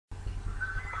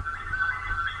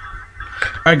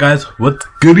Alright guys, what's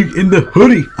goody in the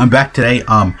hoodie? I'm back today.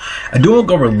 I do want to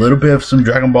go over a little bit of some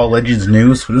Dragon Ball Legends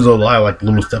news. There's a lot of like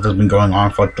little stuff that's been going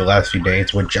on for like the last few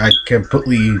days, which I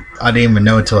didn't even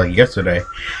know until like yesterday.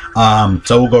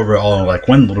 So we'll go over it all in like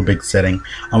one little big setting.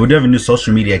 We do have a new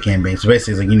social media campaign. So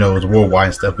basically, it's like, you know, it's worldwide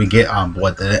and stuff. We get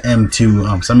the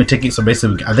M2 summit ticket. So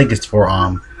basically, I think it's for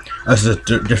that's just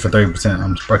for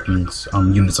 30% sparking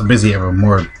units. So basically, you have a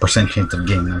more percent chance of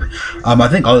getting them. I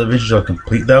think all the visuals are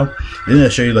complete though. Then they'll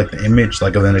show you like the image,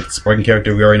 like of the sparking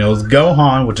character we already know is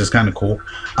Gohan, which is kind of cool.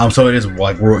 So it is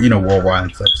like worldwide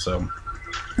and stuff. So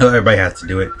everybody has to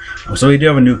do it. So we do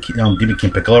have a new DB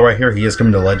King Piccolo right here. He is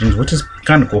coming to Legends, which is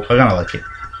kind of cool. I kind of like it.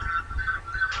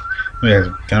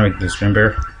 Yeah, can I make this stream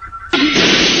bear?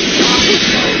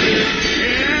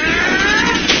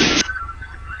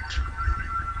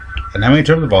 And now we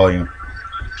turn the volume.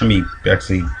 Let me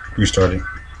actually restart it.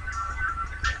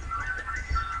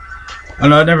 Oh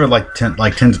no, I never tend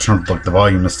to turn like the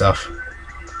volume and stuff,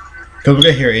 because we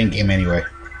get here in game anyway.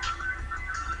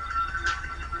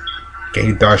 Okay,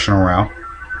 he's thrashing around.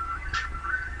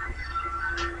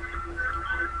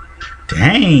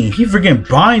 Dang, he freaking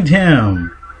bind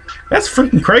him. That's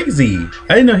freaking crazy.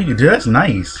 I didn't know he could do that. That's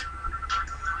nice.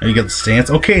 And you got the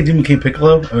stance. Okay, Demon King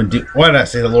Piccolo. Why did I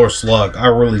say the Lord Slug? I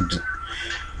really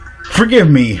forgive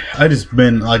me. I just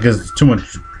been like, it's too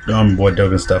much boy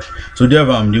dog and stuff. So we do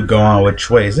have new Gohan.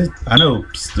 Which way is it? I know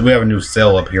we have a new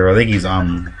cell up here. I think he's I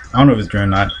don't know if it's green or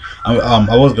not.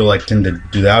 I was gonna tend to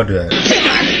do that. I'll do that.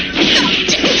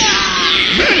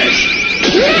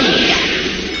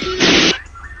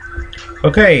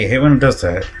 Okay, I hate when it does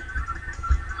that.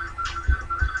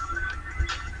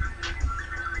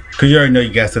 Cause you already know you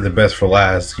guys said the best for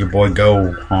last. Your boy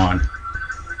Gohan.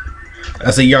 I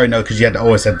say you already know because you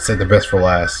always have to say the best for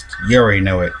last. You already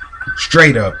know it.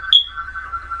 Straight up.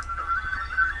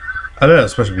 I thought that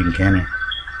was supposed to be in cannon.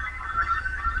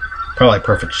 Probably like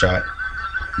perfect shot.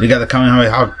 You got the comment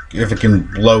how if it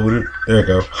can load it. There we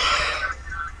go.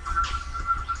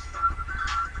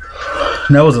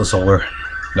 That wasn't solar.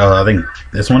 No, I think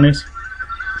this one is.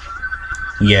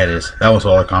 Yeah, it is. That was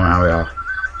all the comment how.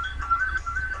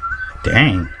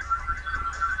 Dang.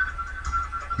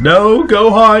 No,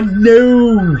 Gohan,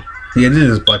 no! Yeah, this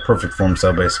is like perfect form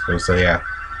cell basically, so yeah.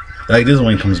 Like this is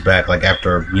when he comes back, like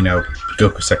after,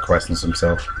 Goku sacrifices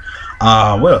himself.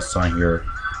 What else is on here?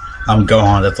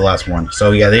 Gohan, that's the last one.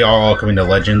 So yeah, they are all coming to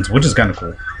Legends, which is kinda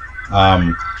cool.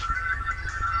 I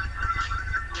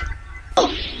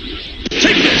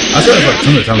said it's like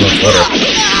some of the time it was better.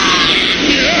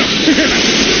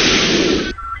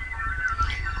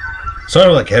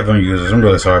 Sorry like headphone users, I'm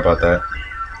really sorry about that.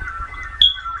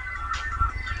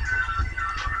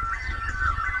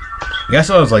 Yeah, I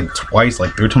saw it was like twice,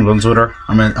 like 3 times on Twitter.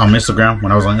 I mean, on Instagram.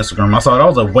 When I was on Instagram, I saw it. I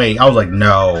was like, wait. I was like,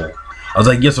 no. I was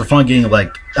like, yes, for fun. Getting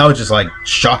like, I was just like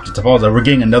shocked at the fall. I was like, we're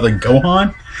getting another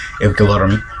Gohan. If it could load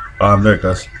on me, there it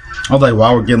goes. I was like,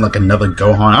 wow, we're getting like another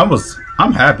Gohan.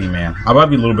 I'm happy, man. I might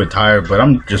be a little bit tired, but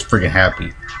I'm just freaking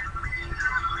happy.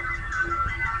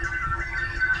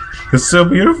 It's so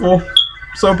beautiful.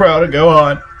 I'm so proud of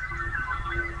Gohan.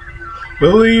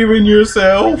 Believe in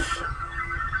yourself.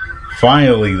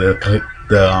 Finally,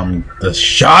 the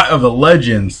shot of the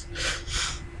Legends.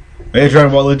 Hey,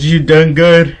 Dragon Ball Legends, you done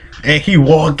good. And he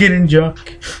walking and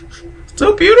junk.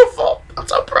 So beautiful. I'm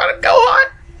so proud of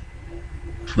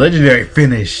Gohan. Legendary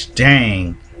finish.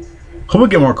 Dang. Hope we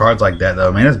get more cards like that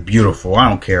though, man. That's beautiful. I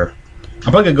don't care.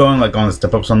 I'm probably gonna go on the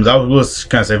step up something. I was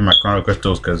kind of saving my chrono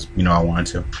crystals because I wanted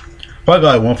to. Probably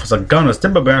got like one for like going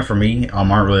step up banner for me.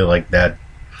 Aren't really like that.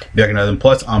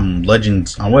 Plus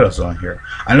Legends what else is on here?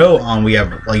 I know we have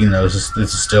this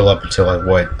is still up until like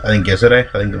what I think yesterday.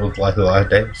 I think it was like the last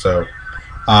day. So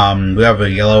we have a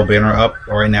yellow banner up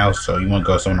right now, so you want to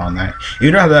go someone on that.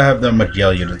 You don't have to have that much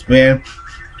yellow units, man.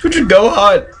 It's just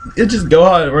Gohan. It's just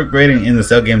Gohan work great in the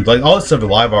cell games. Like all this stuff is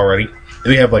live already.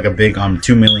 We have like a big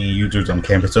 2 million users on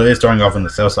campus, so it's starting off in the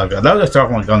Cell Saga. That was just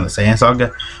starting like on the Saiyan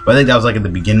Saga, but I think that was like at the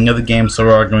beginning of the game, so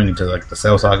we're going into like the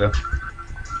Cell Saga.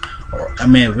 I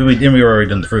mean, we already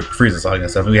done the Frieza Saga and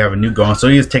stuff. We have a new Gohan, so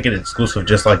he is taking it exclusive,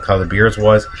 just like how the Beerus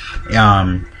was.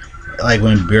 Like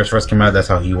when Beerus first came out, that's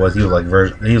how he was. He was like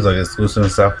exclusive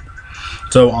and stuff.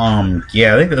 So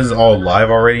yeah, I think this is all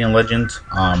live already in Legends.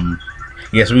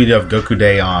 Yeah, so we do have Goku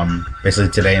Day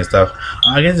basically today and stuff.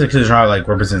 I guess it's trying to like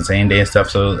represent Saiyan Day and stuff.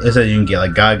 So it says you can get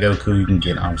like God Goku, you can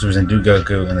get Super Saiyan 2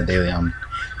 Goku, and the daily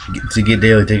to get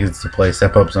daily tickets to play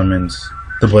step up summons.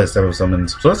 So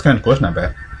that's kind of cool. It's not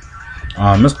bad.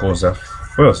 That's cool stuff.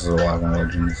 What else is alive on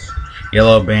Legends?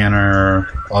 Yellow banner,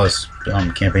 all this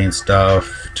campaign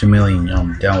stuff, 2 million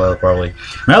downloads probably.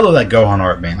 I love that Gohan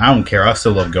art, man. I don't care. I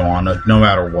still love Gohan, no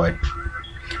matter what.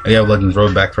 You have Legends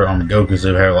Rollback for Goku, so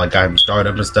you have like guide him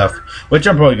startup and stuff, which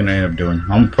I'm probably gonna end up doing.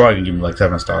 I'm probably gonna give him like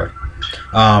 7 stars.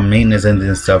 Maintenance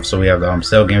and stuff. So we have the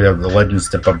sale game, we have the Legends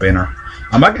Step Up banner.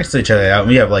 I can actually check that out.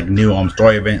 We have like new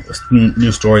story event,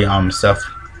 new story stuff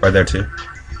right there too.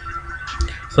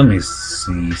 So let me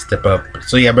see, Step Up.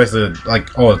 So yeah, basically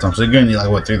like all the time. So you're gonna need like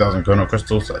what 3,000 Chrono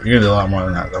Crystals. So you're gonna need a lot more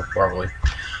than that though, probably.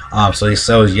 So he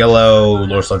sells yellow,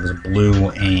 Lord Slug is blue,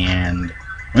 and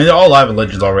I mean they're all live in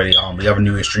Legends already. We have a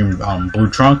new Extreme blue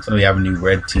Trunks, and we have a new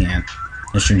red TN,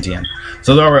 Extreme TN.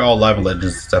 So they're already all live in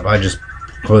Legends and stuff. I just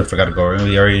completely forgot to go over.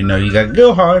 We already know you got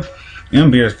Gohan and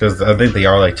Beers because I think they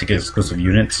are like ticket exclusive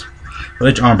units,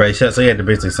 which aren't bad. So you had to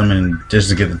basically summon just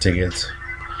to get the tickets.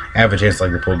 Have a chance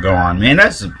like to pull Gohan. Man,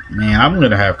 I'm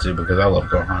gonna have to because I love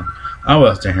Gohan. I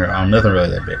will stand here. Nothing really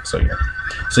that big. So yeah.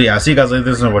 I see you guys later.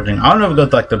 This is watching. I don't know if it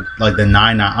goes like the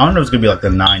 9-9. I don't know if it's gonna be like the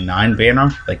 9-9 banner.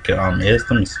 Like is.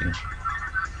 Let me see.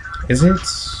 Is it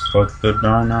like the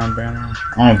 9-9 banner?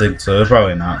 I don't think so. It's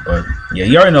probably not. But yeah,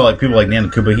 you already know like people like Nando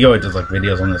Koopa. He always does like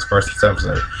videos on this first and stuff.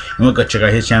 So you go check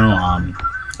out his channel.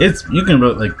 You can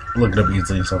really like look it up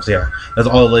easily and stuff. So yeah, that's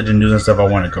all the Legend news and stuff I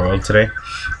want to go over today.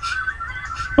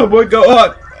 My boy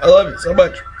Gohan, I love it so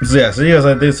much. So yeah, so you guys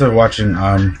like this for watching.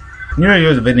 You know,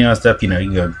 here's a video and stuff. You know, you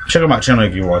can go check out my channel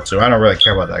if you want to. I don't really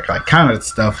care about that kind of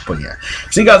stuff, but yeah.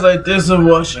 See you guys like this for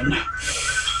watching.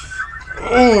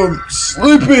 Oh, I'm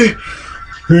sleepy.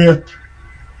 Yeah.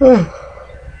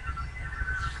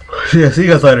 Yeah. See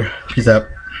you guys later. Peace out.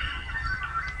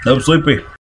 I'm sleepy.